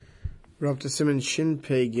Rab Tasimin Shin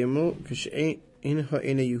Pei Gimel, Inha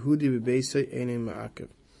Ene Yehudi Bebeisa Ene Ma'akev.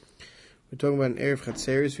 We're talking about an Erev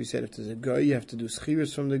Chatzeris. We said if there's a guy, you have to do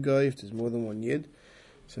schiras from the guy, if there's more than one yid.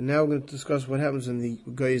 So now we're going to discuss what happens when the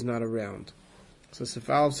guy is not around. So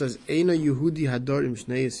Sefalov says, Eina Yehudi Hadar Im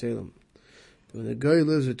Shnei Yisraelim. When the guy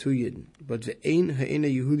lives with two yidden, but the Ein Ha'ena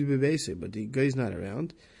Yehudi Bebeisa, but the guy is not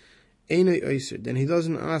around, Eina Yisr, then he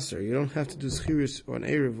doesn't answer. You don't have to do schiras or an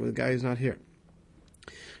Erev where the guy is not here.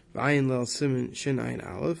 V'ayin lel simin shin ayin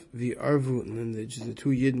aleph v'arvu, and then the two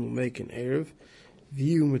yidden will make an erev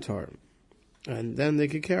v'yu matarim, and then they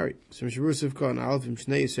could carry. So Mishabur Sivka and aleph im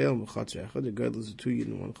shnei yisrael m'chatzer echad. The God lives two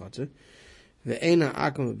yidden one chatzer. Ve'ena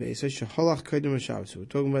akum v'beisa sheholach kodim haShabbos. So we're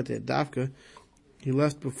talking about the dafka. He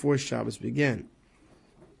left before Shabbos began.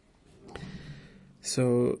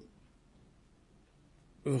 So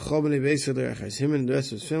him and the rest of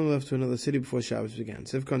his family left to another city before Shabbos began.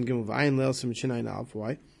 Sivka gimel v'ayin lel simin shin ayin aleph.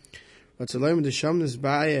 Why? But so the shamnes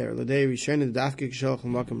ba'er l'day rishon the dafke kishalach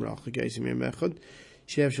l'makam rachik yisim yom echad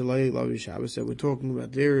shev shalai lavi Shabbos. That we're talking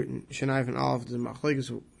about there in Shenayif and Aleph the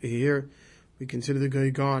machlekes. Here we consider the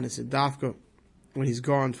guy gone. It's a dafka when he's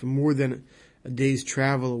gone for more than a day's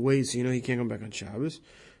travel away, so he can't come back on Shabbos.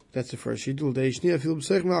 That's the first shittul day.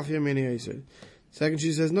 Second,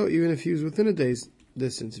 she says no, even if he was within a day's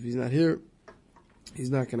distance, if he's not here,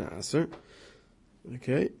 he's not going to answer.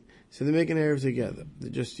 Okay, so they make an erev together.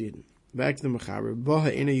 They're just eating. Back to the Mechaber.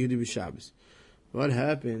 Baha ina Yehudi b'Shabbos. What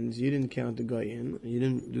happens? You didn't count the guy in. You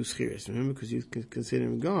didn't do schiras, remember, because you consider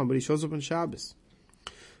him gone, but he shows up on Shabbos.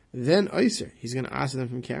 Then Oyser, he's going to ask them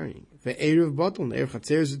from carrying. For erev batel, and erev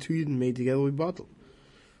chatzeres, the two Yidden made together with batel.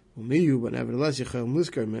 Umiyu, but nevertheless, yechel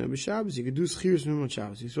muskar mena b'Shabbos. You could do schiras from him on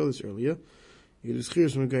Shabbos. You saw this earlier. You could do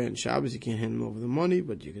schiras from a guy on Shabbos. You can't hand him over the money,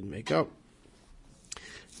 but you can make up.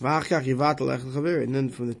 And then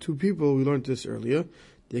from the two people, we learned this earlier.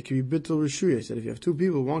 There can be bittul reshuyah. Said if you have two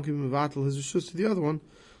people, one can be mevatel his reshus to the other one,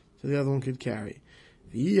 so the other one could carry.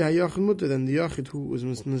 Then the yachid who was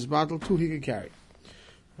misbattle too, he could carry.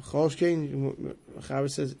 Chaver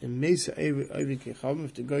says in mesa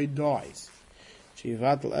if the guy dies, if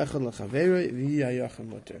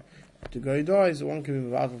the guy dies, one can be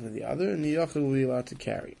mevatel for the other, and the yachid will be allowed to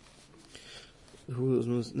carry. Who was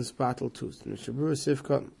misbattle too? Mishabur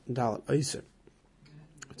Sivka Dalat Eiser.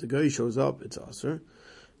 If the guy shows up, it's aser.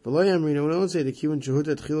 But we don't say the kivan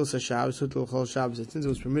shehuta tchilas haShabbos hutal chol Shabbos. Since it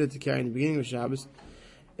was permitted to carry in the beginning of Shabbos,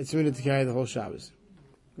 it's permitted to carry the whole Shabbos.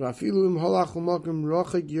 Even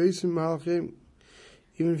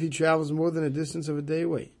if he travels more than a distance of a day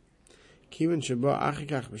away. Kivan sheba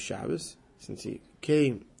achikach b'Shabbos, since he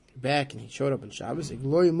came back and he showed up on Shabbos, it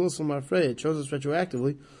shows us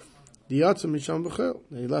retroactively the yatzah misham b'chel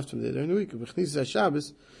that he left from there during the week. B'chnisas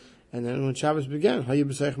Shabbos. And then when Shabbos began, he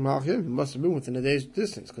must have been within a day's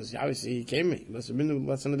distance, because obviously he came in. He must have been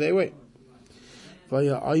less than a day away. He was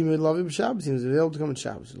able to come on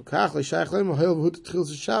Shabbos.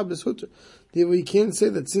 Therefore, you can't say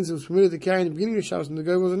that since it was permitted to carry in the beginning of Shabbos and the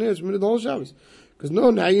guy wasn't there, it's permitted the whole Shabbos. Because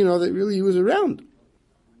now you know that really he was around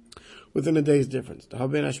within a day's difference. Because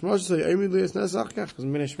Ben Hashmashis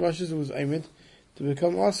was aimed to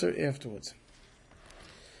become aser afterwards.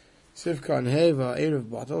 Sivka and Heva, Erev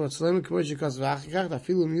Batal, it's Lemon Commercial Cost of Achikach, I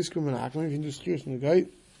feel him Yiskum and Akman, if you do schiras from the guy.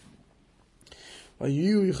 But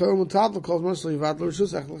you Yichel Mutatal calls mostly Vatal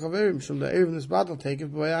Rishus, Echel Chaverim, from the Erev in this battle, take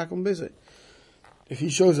it by Akum Bizet. If he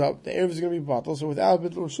shows up, the Erev is going to be Batal, so without a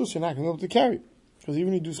bit of Rishus, you're not going to be able to carry. Because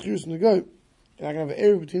even if you do schiras from the guy, you're not going to have an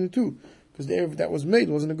Erev between the two, because the Erev that was made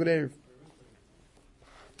wasn't a good Erev.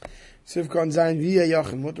 Sivka and Zayin Via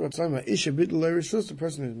Yachin, what's talking about? Isha Bittul Rishus, the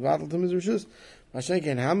person who's Vatal to him is Rishus.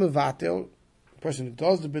 Mashenken Hamavatel, the person who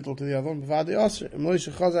does the bittul to the other one, Bavadi Aser. And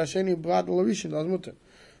Moshe Chazar Sheni Bavadi Larishin does mutter.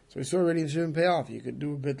 So we saw already in Shivim Payoff. You could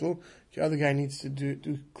do a bittul, the other guy needs to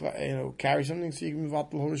carry something so you can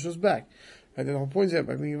Bavatel Horishos back. Right, the whole point is that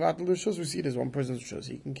by being Bavatel Horishos, we see there's one person's Rishos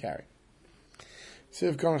he can carry.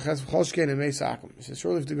 Siv Khan Ches V'Cholshkein and Meisakim. He says,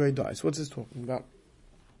 surely if the guy dies, what's this talking about?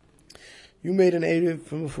 You made an Erev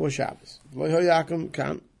from before Shabbos. Lo Yakum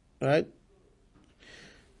Khan, right?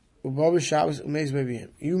 You made an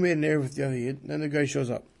Erev with the other Yid, then the guy shows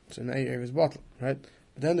up. So now your Erev is bottled, right?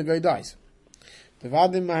 But then the guy dies.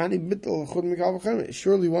 Surely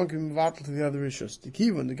one can be bottled to the other Rishus. The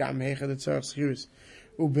Kivon, the Gam Hecha, the Tzarech Schiris,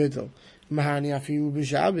 Ubittel. Mahani Afilu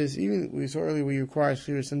b'Shabbos, even we saw earlier where you require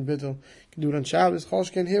Schiris and Bittel, you can do it on Shabbos.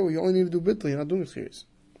 Cholshken here, where you only need to do Bittel, you're not doing Schiris.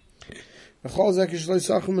 There's all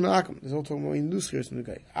talking about when you do Schiris from the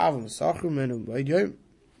guy.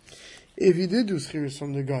 If you did do schiras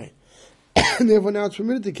from the guy, and therefore now it's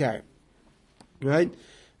permitted to carry, right?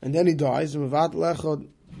 And then he dies, and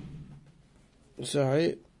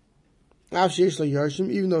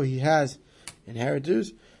Even though he has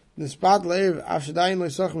inheritors, the spot layer Afshadayin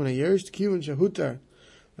Leisachman a Yersh, Kiwan Shahutar,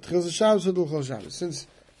 but Chil's Shabbos, Hudul Shabbos. Since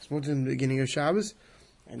it's mutter in the beginning of Shabbos,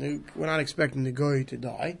 and we're not expecting the goy to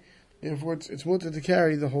die, therefore it's mutter to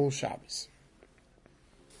carry the whole Shabbos.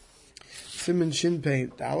 Siman Shin Pei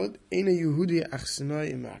Dalet, Eina Yehudi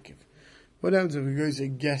Achsenoi Imakiv. What happens if we go to a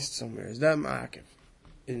guest somewhere? Is that Ma'akiv?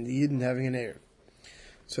 In the Yidden having an heir.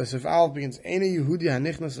 So if Aleph begins, Eina Yehudi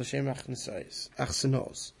HaNichnas L'Shem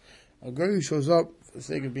Achsenos. A guy who shows up for the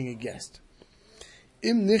sake of being a guest.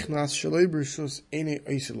 Im Nichnas Shaloi B'Rishus Eina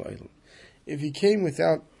Oisel Oidel. If he came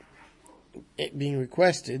without it being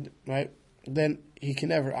requested, right, then he can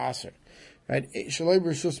never aser. Right? Shaloi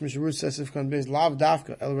B'Rishus Mishabur Sesif Kan Bez Lav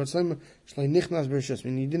Davka El Ratzim Shaloi Nichnas B'Rishus. I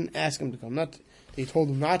mean, you didn't ask him to come. Not they told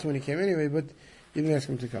him not to when he came anyway, but you didn't ask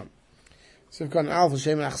him to come. So if Kan Alf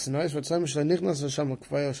Hashem Achsenois, Ratzim Shaloi Nichnas Hashem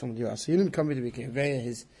L'Kvaya Hashem L'Yas. He didn't come here to be convey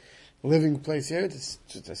his living place here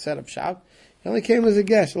to set up shop. He only came as a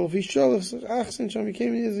guest. Well, if he's Achsen, he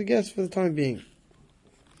came as a guest for the time being.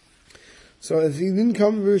 So if he didn't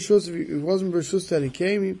come B'Rishus, if it wasn't B'Rishus that he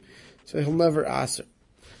came, so he'll never aser.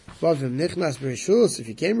 But if Nichnas B'Rishus, if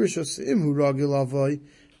he came B'Rishus, Imhu Ragil Avoy,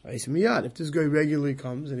 Miyad. If this guy regularly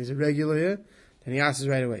comes and he's a regular here, then he asks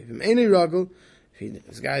right away. If any Ragil,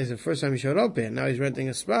 this guy is the first time he showed up here, now he's renting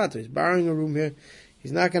a spot, or he's borrowing a room here,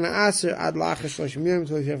 he's not going to aser ad lachash shloshim yom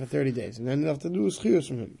until he's here for 30 days, and then they'll have to do schiyus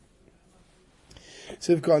from him.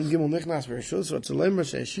 Sivka and Gimel Nichnas B'Rishus, so it's a lemmer,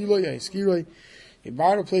 say Shilo, Yaskiroi. He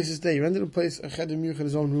borrowed a place to stay. He rented a place, a cheder miyuch in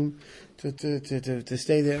his own room to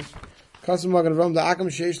stay there. Kasam Magen Avram the Akam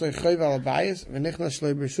Sheish LeChayv Al Abayis VeNichnas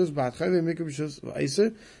Shlei B'Rishus Ba'at Chayv Mikra B'Rishus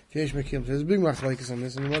VeIser V'Yesh Mekim. So there's a big machlokes on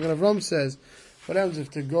this, and Magen Avram says, what happens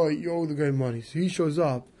if the guy, you owe the guy money, so he shows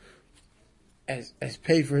up as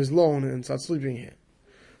paid for his loan and starts sleeping here.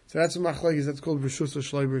 So that's a machlokes, that's called B'Rishus or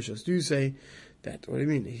Shlei B'Rishus. Do you say that? What do you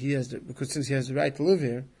mean? Because since he has the right to live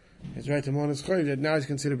here, his right to Monas Chayv, that now he's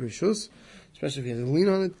considered B'Rishus, especially if he has a lien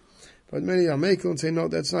on it. But many are makel and say, no,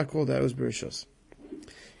 that's not called that, it was B'Rishus.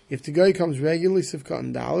 If the guy comes regularly, Sivka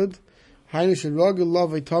and Dalad, Hainish and Ragil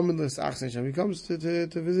love a Tamidless Achsen, he comes to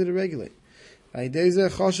visit it regularly. Because of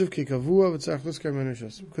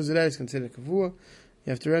that, it's considered Kavua, you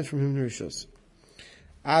have to rent from him the Rishus.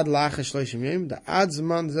 Ad Lachash Leishim Yem, the Ad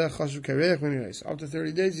Zaman Zeh Chashuv Kareach Menirayis. After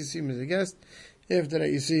 30 days, you see him as a guest. After that,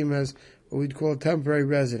 you see him as what we'd call a temporary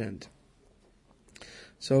resident.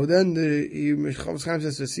 So then Chavetz Chaim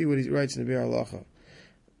says to see what he writes in the Be'er Halacha.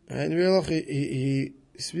 And in the Be'er Halacha, he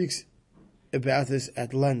speaks about this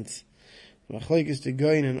at length. Machlokes to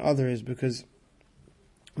Goyin and others, because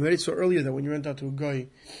we already saw earlier that when you rent out to a Goy,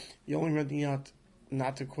 you're only renting out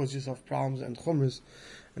not to cause yourself problems and chumras,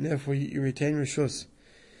 and therefore you retain Rishus.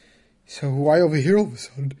 So why over here all of a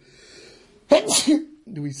sudden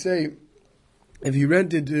do we say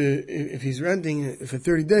if he's renting for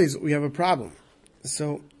 30 days, we have a problem?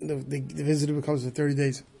 So the visitor becomes for 30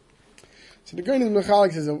 days. So the Goyin in the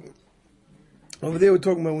Mechalik says, over there we're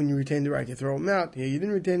talking about when you retain the right to throw him out. Here you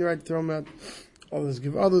didn't retain the right to throw him out. Others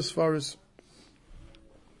give others faras.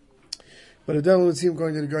 But the devil would seem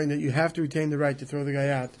going to the Goyin that you have to retain the right to throw the guy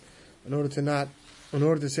out in order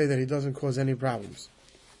to say that he doesn't cause any problems.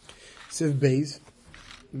 Siv Beis,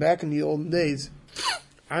 back in the olden days,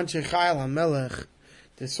 Anshe Chayil HaMelech,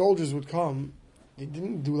 the soldiers would come. They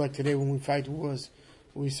didn't do like today when we fight wars.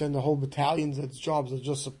 We send the whole battalions that's jobs that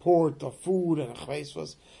just support the food and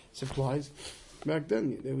chayesvas supplies. Back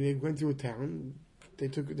then, they went through a town. They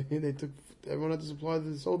took everyone had to supply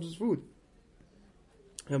the soldiers food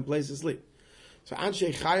and place to sleep. So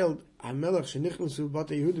Anshe Chayil HaMelech shenichnasu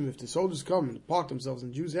batei Yehudim, if the soldiers come and park themselves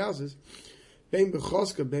in Jews' houses, bein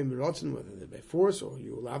bechoska, bein berotzen, whether they're by force or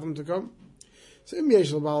you allow them to come. So im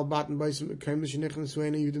yesh l'bal baten b'yisem k'hem shenichnasu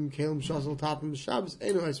eina Yehudim kelim shasel tapen b'Shabbos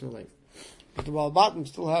eino eis melei. But the Baal Batim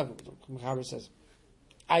still have, the Mechaber says,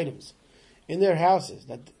 items in their houses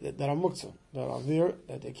that are muktzah, that are there,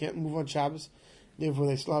 that they can't move on Shabbos. Therefore,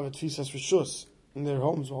 they still have a tfisas rishus in their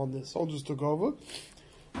homes while the soldiers took over.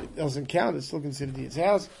 It doesn't count; it's still considered his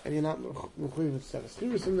house, and you're not mechuyev to set a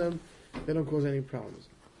schirus in them. They don't cause any problems.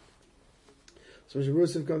 So,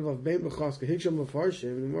 Shavuos comes off bein b'chaska hiksham l'farshim,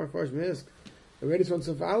 and the more farshim ask already from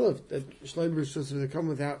Suf Aleph that shleim rishus, if they come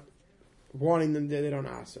without warning them, they don't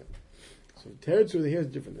ask it. So territory here is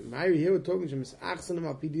different. The Ma'iri here we're talking to Achsanim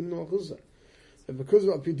al Pidin and Malchusa. That because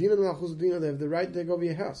of Pidin and Malchusa Dina, they have the right to take over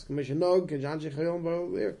your house. Like it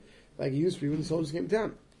used to be when the soldiers came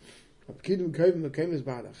down. The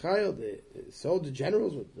soldier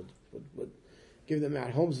generals would give them out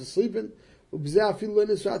homes to sleep in. There,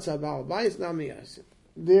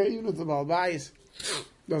 even if the Baal Bayis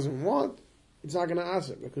doesn't want, it's not going to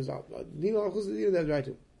answer because Dina Lachus Dina they have the right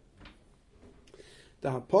to. The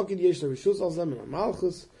Hapakid Yesh Rishus al Zem and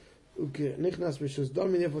Malchus Uke Nichnas Rishus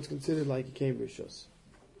Dami, therefore it's considered like it came Rishus.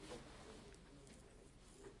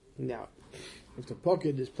 Now, if the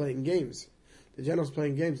Pakid is playing games, the general's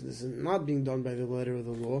playing games, and this is not being done by the letter of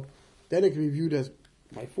the law, then it can be viewed as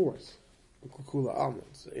by force. Kukula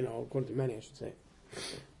almonds, according to many, I should say.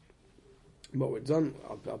 But we're done.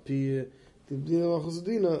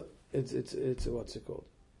 It's what's it called?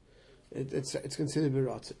 It's considered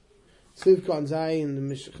beratzah. Slivka and Zay and the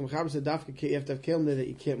Mishcham said Dafka, you have to have kelim there that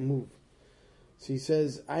you can't move. So he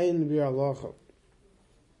says, Ayin bir alacha.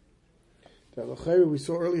 We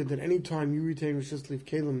saw earlier that any time you retain Rishus leave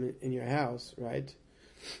kelim in your house, right,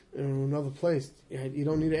 in another place, you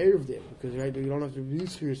don't need an Erev there because you don't have to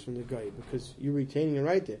release fears from the guy because you're retaining it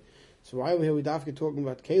right there. So why over here we Dafka talking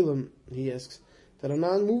about kelim? He asks that are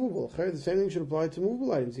non-movable. The same thing should apply to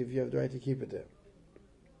movable items if you have the right to keep it there.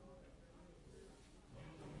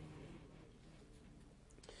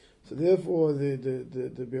 So therefore,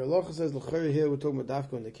 the Bir Halacha says l'chayr here we're talking about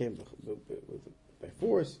Dafka when they came by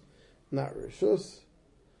force, not Rishus.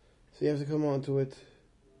 So you have to come on to it.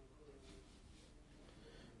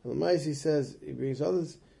 And the Maisi says he brings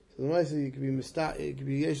others. So the Maisi it could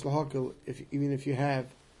be yesh l'hakel even if you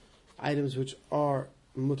have items which are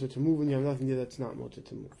mutter to move and you have nothing there that's not mutter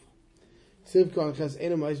to move.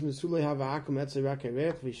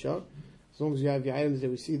 As long as you have your items that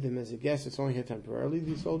we see them as a guest, it's only here temporarily,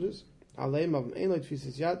 these soldiers. But if you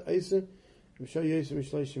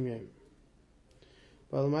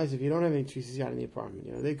don't have any tfisas yad in the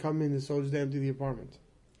apartment, they come in, the soldiers, they empty the apartment.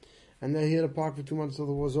 And they're here to park for 2 months till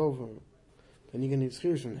the war's over. Then you're going to need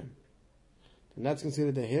schiris from them. And that's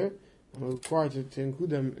considered they're here, and we're required to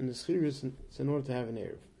include them in the schiris in order to have an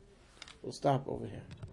erev. We'll stop over here.